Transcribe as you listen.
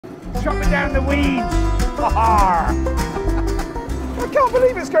chopping down the weeds. I can't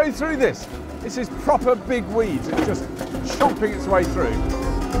believe it's going through this. This is proper big weeds. It's just chomping its way through.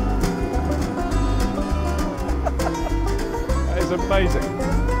 That is amazing.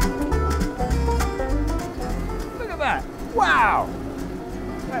 Look at that. Wow.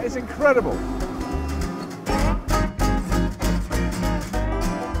 That is incredible.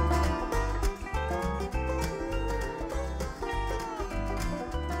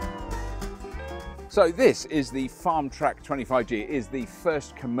 So this is the Farmtrac 25G. It is the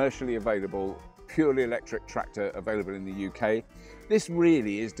first commercially available purely electric tractor available in the UK. This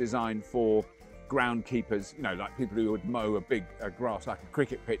really is designed for groundkeepers, you know, like people who would mow a big grass, like a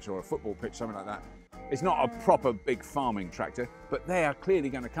cricket pitch or a football pitch, something like that. It's not a proper big farming tractor, but they are clearly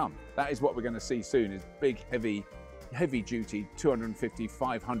going to come. That is what we're going to see soon, is big, heavy duty, 250,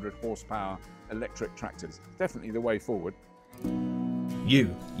 500 horsepower electric tractors. Definitely the way forward.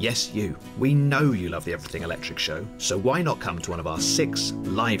 You, yes you, we know you love the Everything Electric show, so why not come to one of our 6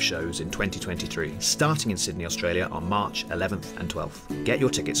 live shows in 2023, starting in Sydney, Australia on March 11th and 12th. Get your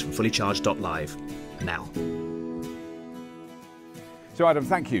tickets from fullycharged.live now. So Adam,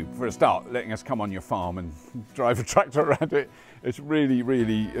 thank you for a start, letting us come on your farm and drive a tractor around it. It's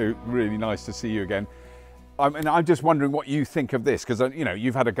really nice to see you again. I'm just wondering what you think of this, because you know,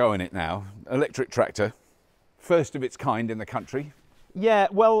 you've had a go in it now. Electric tractor, first of its kind in the country. Yeah,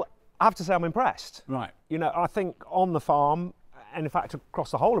 well, I have to say I'm impressed. Right. You know, I think on the farm, and in fact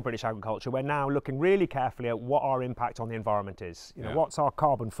across the whole of British agriculture, we're now looking really carefully at what our impact on the environment is. You know, what's our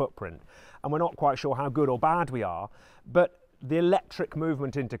carbon footprint? And we're not quite sure how good or bad we are, but the electric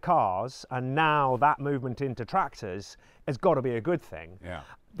movement into cars and now that movement into tractors has got to be a good thing. Yeah.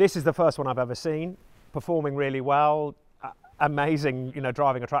 This is the first one I've ever seen, performing really well. Amazing, you know,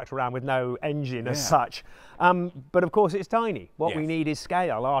 driving a tractor around with no engine as such. But of course it's tiny. What we need is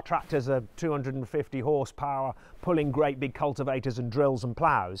scale. Our tractors are 250 horsepower, pulling great big cultivators and drills and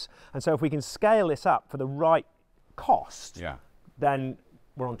ploughs. And so if we can scale this up for the right cost, then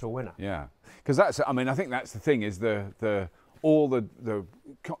we're on to a winner. Yeah, because that's, I mean, I think that's the thing, is all the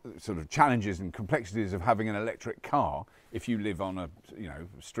sort of challenges and complexities of having an electric car, if you live on a, you know,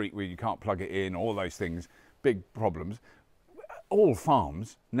 street where you can't plug it in, all those things, big problems. All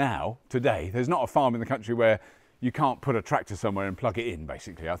farms now, today, there's not a farm in the country where you can't put a tractor somewhere and plug it in,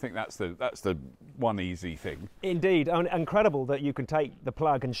 basically. I think that's the one easy thing. Indeed, and incredible that you can take the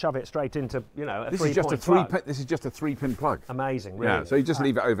plug and shove it straight into, you know, a three-point plug. This is just a 3-pin plug. Amazing, really. Yeah, so you just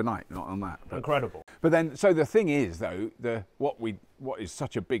leave it overnight, not on that. But incredible. But then, so the thing is, though, what is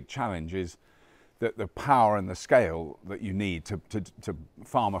such a big challenge is the power and the scale that you need to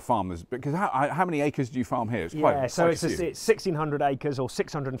farm a farm. Because how many acres do you farm here? It's so it's 1,600 acres or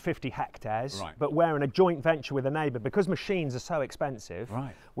 650 hectares, right. But we're in a joint venture with a neighbour. Because machines are so expensive,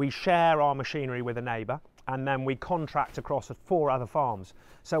 right. We share our machinery with a neighbour, and then we contract across 4 other farms.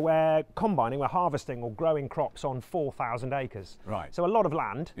 So we're combining, we're harvesting or growing crops on 4,000 acres. Right. So a lot of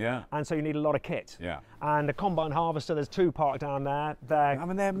land, and so you need a lot of kit. Yeah. And a combine harvester, there's 2 parked down there.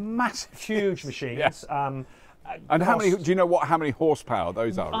 They're massive, huge machines. Yes. And how many? Do you know how many horsepower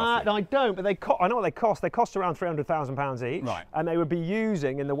those are? I don't, but I know what they cost. They cost around £300,000 each, right. And they would be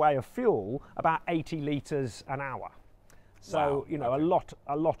using, in the way of fuel, about 80 litres an hour. So wow. You know,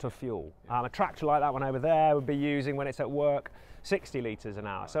 a lot of fuel. A tractor like that one over there would be using, when it's at work, 60 litres an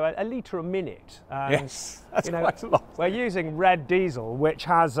hour, so a litre a minute. Yes, that's quite a lot. We're using red diesel, which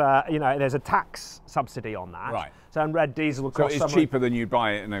has, you know, there's a tax subsidy on that. Right. So red diesel will cost. So it's cheaper than you'd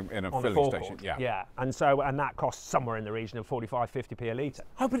buy it in a filling station. Yeah. Yeah, and that costs somewhere in the region of 45–50p a litre.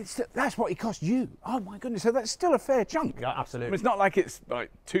 Oh, but that's what it costs you. Oh my goodness, so that's still a fair chunk. Yeah, absolutely. I mean, it's not like it's like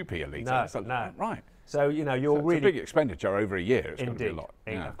 2p a litre. No. Right. So, you know, you're really... It's a big expenditure over a year. It's going to be a lot.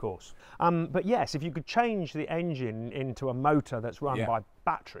 Indeed, of course. But yes, if you could change the engine into a motor that's run by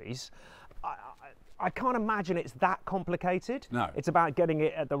batteries, I can't imagine it's that complicated. No. It's about getting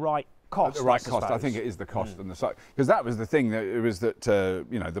it at the right cost. At the right cost. I think it is the cost and the size. Because that was the thing, that it was that,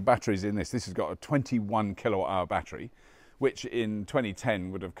 you know, the batteries in this has got a 21 kilowatt-hour battery, which in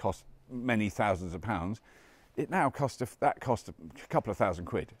 2010 would have cost many thousands of pounds. It now costs a couple of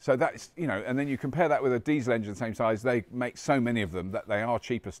 £1,000. So that's, you know, and then you compare that with a diesel engine the same size. They make so many of them that they are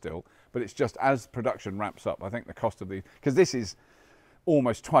cheaper still. But it's just as production ramps up, I think the cost of because this is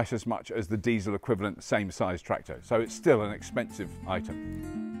almost twice as much as the diesel equivalent same size tractor. So it's still an expensive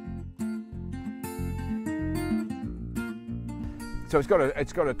item. So it's got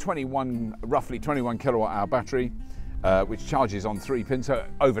a roughly 21 kilowatt-hour battery. Which charges on 3 pins, so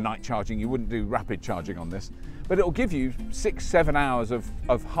overnight charging. You wouldn't do rapid charging on this, but it'll give you 6–7 hours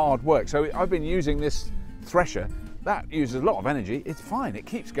of hard work. So I've been using this thresher that uses a lot of energy. It's fine, it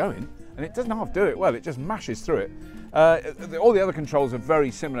keeps going, and it doesn't half do it well, it just mashes through it. All the other controls are very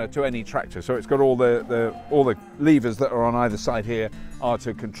similar to any tractor, so it's got all the levers that are on either side here are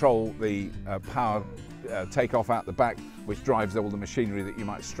to control the power take-off out the back, which drives all the machinery that you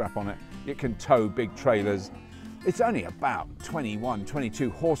might strap on it. It can tow big trailers. It's only about 21, 22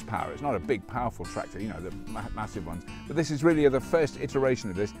 horsepower. It's not a big, powerful tractor, you know, the massive ones. But this is really the first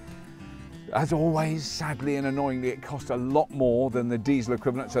iteration of this. As always, sadly and annoyingly, it costs a lot more than the diesel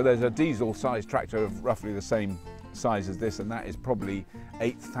equivalent. So there's a diesel-sized tractor of roughly the same size as this, and that is probably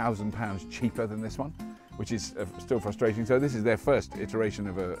 £8,000 cheaper than this one, which is still frustrating. So this is their first iteration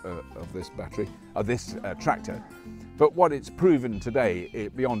of this battery, of this tractor. But what it's proven today,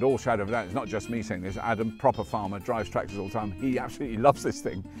 beyond all shadow of a doubt, it's not just me saying this, Adam, proper farmer, drives tractors all the time, he absolutely loves this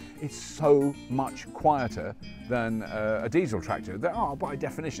thing. It's so much quieter than a diesel tractor. They are, by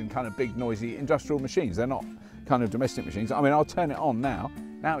definition, kind of big, noisy industrial machines. They're not kind of domestic machines. I mean, I'll turn it on now.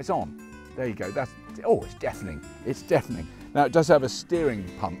 Now it's on. There you go. Oh, it's deafening. It's deafening. Now, it does have a steering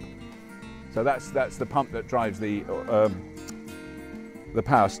pump. So that's the pump that drives the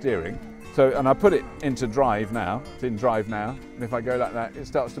power steering. So, and I put it into drive now. It's in drive now, and if I go like that, it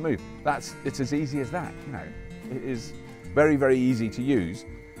starts to move. It's as easy as that. You know, it is very, very easy to use.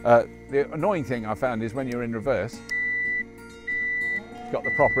 The annoying thing I found is when you're in reverse, it's got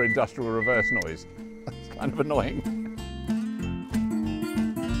the proper industrial reverse noise. It's kind of annoying.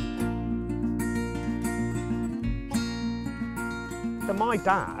 So my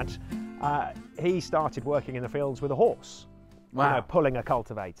dad, he started working in the fields with a horse. Wow. You know, pulling a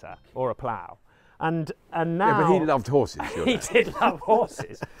cultivator or a plough. And now... Yeah, but he loved horses, He did love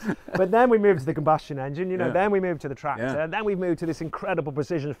horses. But then we moved to the combustion engine, you know, then we moved to the tractor, then we've moved to this incredible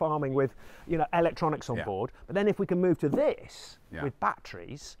precision farming with, you know, electronics on board. But then if we can move to this with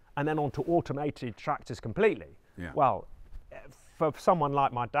batteries and then onto automated tractors completely, well, for someone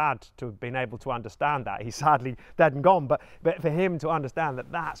like my dad to have been able to understand that, he's sadly dead and gone, but for him to understand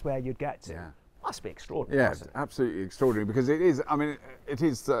that that's where you'd get to. Must be extraordinary. Yeah, absolutely extraordinary, because it is. I mean, it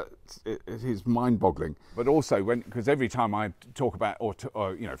is mind-boggling. But also, because every time I talk about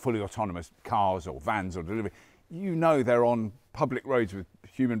or you know, fully autonomous cars or vans or delivery, you know, they're on public roads with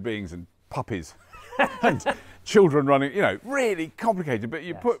human beings and puppies and children running. You know, really complicated. But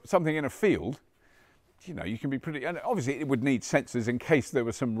you put something in a field, you know, you can be pretty, and obviously it would need sensors in case there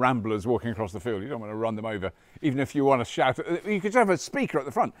were some ramblers walking across the field. You don't want to run them over, even if you want to shout. You could have a speaker at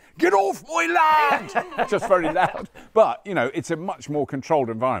the front, "Get off my land!" Just very loud. But, you know, it's a much more controlled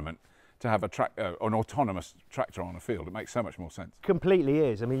environment to have an autonomous tractor on a field. It makes so much more sense. Completely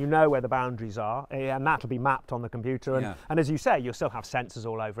is. I mean, you know where the boundaries are, and that'll be mapped on the computer. And as you say, you'll still have sensors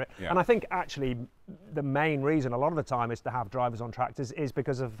all over it. And I think actually the main reason a lot of the time is to have drivers on tractors is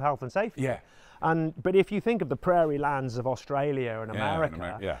because of health and safety. But if you think of the prairie lands of Australia and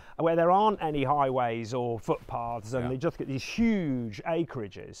America, where there aren't any highways or footpaths, and they just get these huge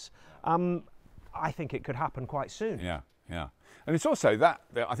acreages, I think it could happen quite soon. And it's also that,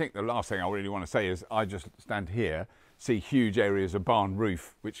 I think the last thing I really want to say is I just stand here, see huge areas of barn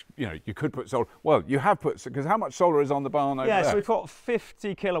roof, which, you know, you could put solar. Well, you have put, because how much solar is on the barn over there? So we've got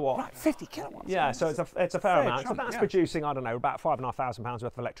 50 kilowatts. Right, 50 kilowatts. Yeah, so it's a fair amount. So that's producing, I don't know, about £5,500 worth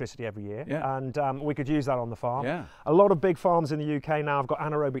of electricity every year. And we could use that on the farm. A lot of big farms in the UK now have got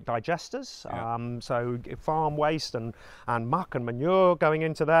anaerobic digesters. So farm waste and muck and manure going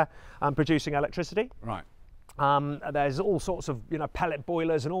into there and producing electricity. Right. There's all sorts of, you know, pellet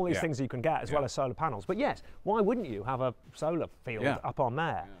boilers and all these things you can get, as well as solar panels. But yes, why wouldn't you have a solar field up on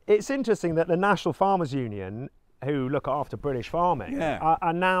there? It's interesting that the National Farmers Union, who look after British farming,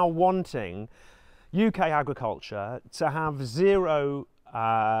 are now wanting UK agriculture to have zero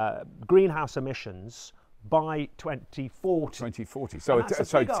greenhouse emissions by 2040. 2040.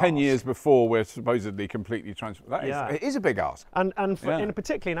 So 10 years before we're supposedly completely transformed. It is a big ask. And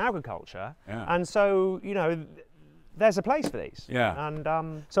particularly in agriculture. And so, you know, there's a place for these.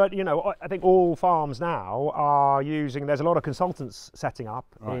 And so, you know, I think all farms now are using, there's a lot of consultants setting up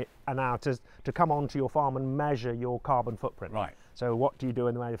now to come onto your farm and measure your carbon footprint. So what do you do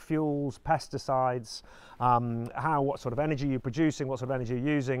in the way of fuels, pesticides, what sort of energy you're producing, what sort of energy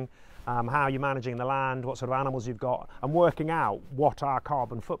you're using, how you're managing the land, what sort of animals you've got, and working out what our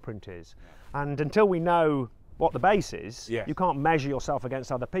carbon footprint is. And until we know what the base is, you can't measure yourself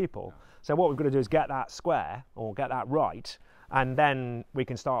against other people. So what we've got to do is get that square, or get that right, and then we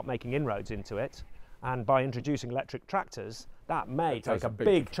can start making inroads into it. And by introducing electric tractors, that may take a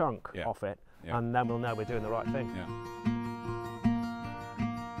big chunk off it, and then we'll know we're doing the right thing.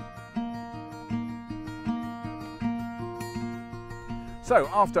 So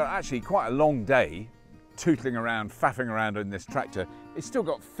after actually quite a long day tootling around, faffing around in this tractor, it's still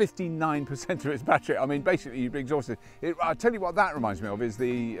got 59% of its battery. I mean, basically you'd be exhausted. I'll tell you what that reminds me of is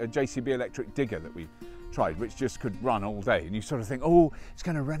the JCB electric digger that we tried, which just could run all day. And you sort of think, oh, it's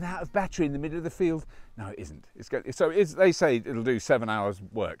going to run out of battery in the middle of the field. No, it isn't. They say it'll do 7 hours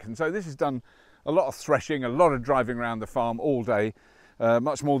work. And so this has done a lot of threshing, a lot of driving around the farm all day.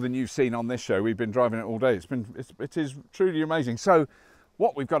 Much more than you've seen on this show. We've been driving it all day. It is truly amazing. So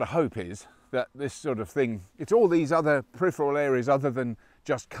what we've got to hope is that this sort of thing, it's all these other peripheral areas other than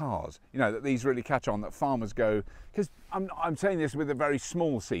just cars, you know, that these really catch on, that farmers go, because I'm saying this with a very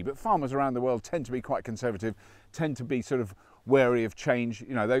small c, but farmers around the world tend to be quite conservative, tend to be sort of wary of change.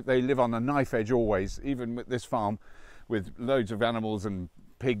 You know, they live on a knife edge always, even with this farm with loads of animals and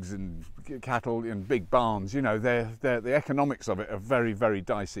pigs and cattle and big barns. You know, the economics of it are very, very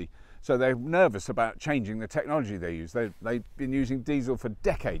dicey. So they're nervous about changing the technology they use. They've been using diesel for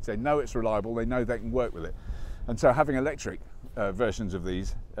decades. They know it's reliable. They know they can work with it. And so having electric versions of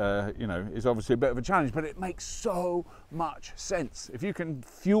these, you know, is obviously a bit of a challenge, but it makes so much sense. If you can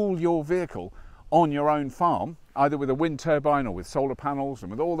fuel your vehicle on your own farm, either with a wind turbine or with solar panels and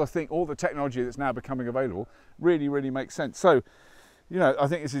with all the technology that's now becoming available, really, really makes sense. So, you know, I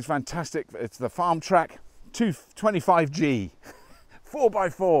think this is fantastic. It's the Farmtrac 225G.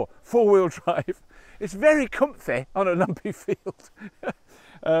 4x4, four-wheel drive. It's very comfy on a lumpy field.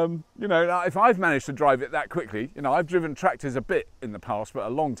 You know, if I've managed to drive it that quickly, you know, I've driven tractors a bit in the past, but a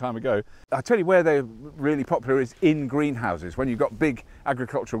long time ago. I tell you where they're really popular is in greenhouses. When you've got big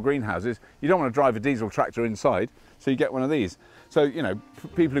agricultural greenhouses, you don't want to drive a diesel tractor inside, so you get one of these. So, you know,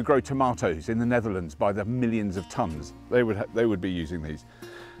 people who grow tomatoes in the Netherlands by the millions of tons, they would be using these.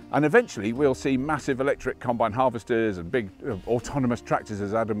 And eventually we'll see massive electric combine harvesters and big autonomous tractors,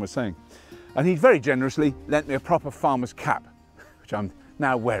 as Adam was saying. And he very generously lent me a proper farmer's cap, which I'm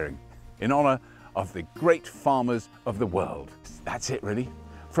now wearing in honour of the great farmers of the world. That's it really.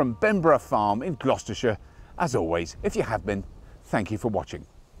 From Bemborough Farm in Gloucestershire, as always, if you have been, thank you for watching.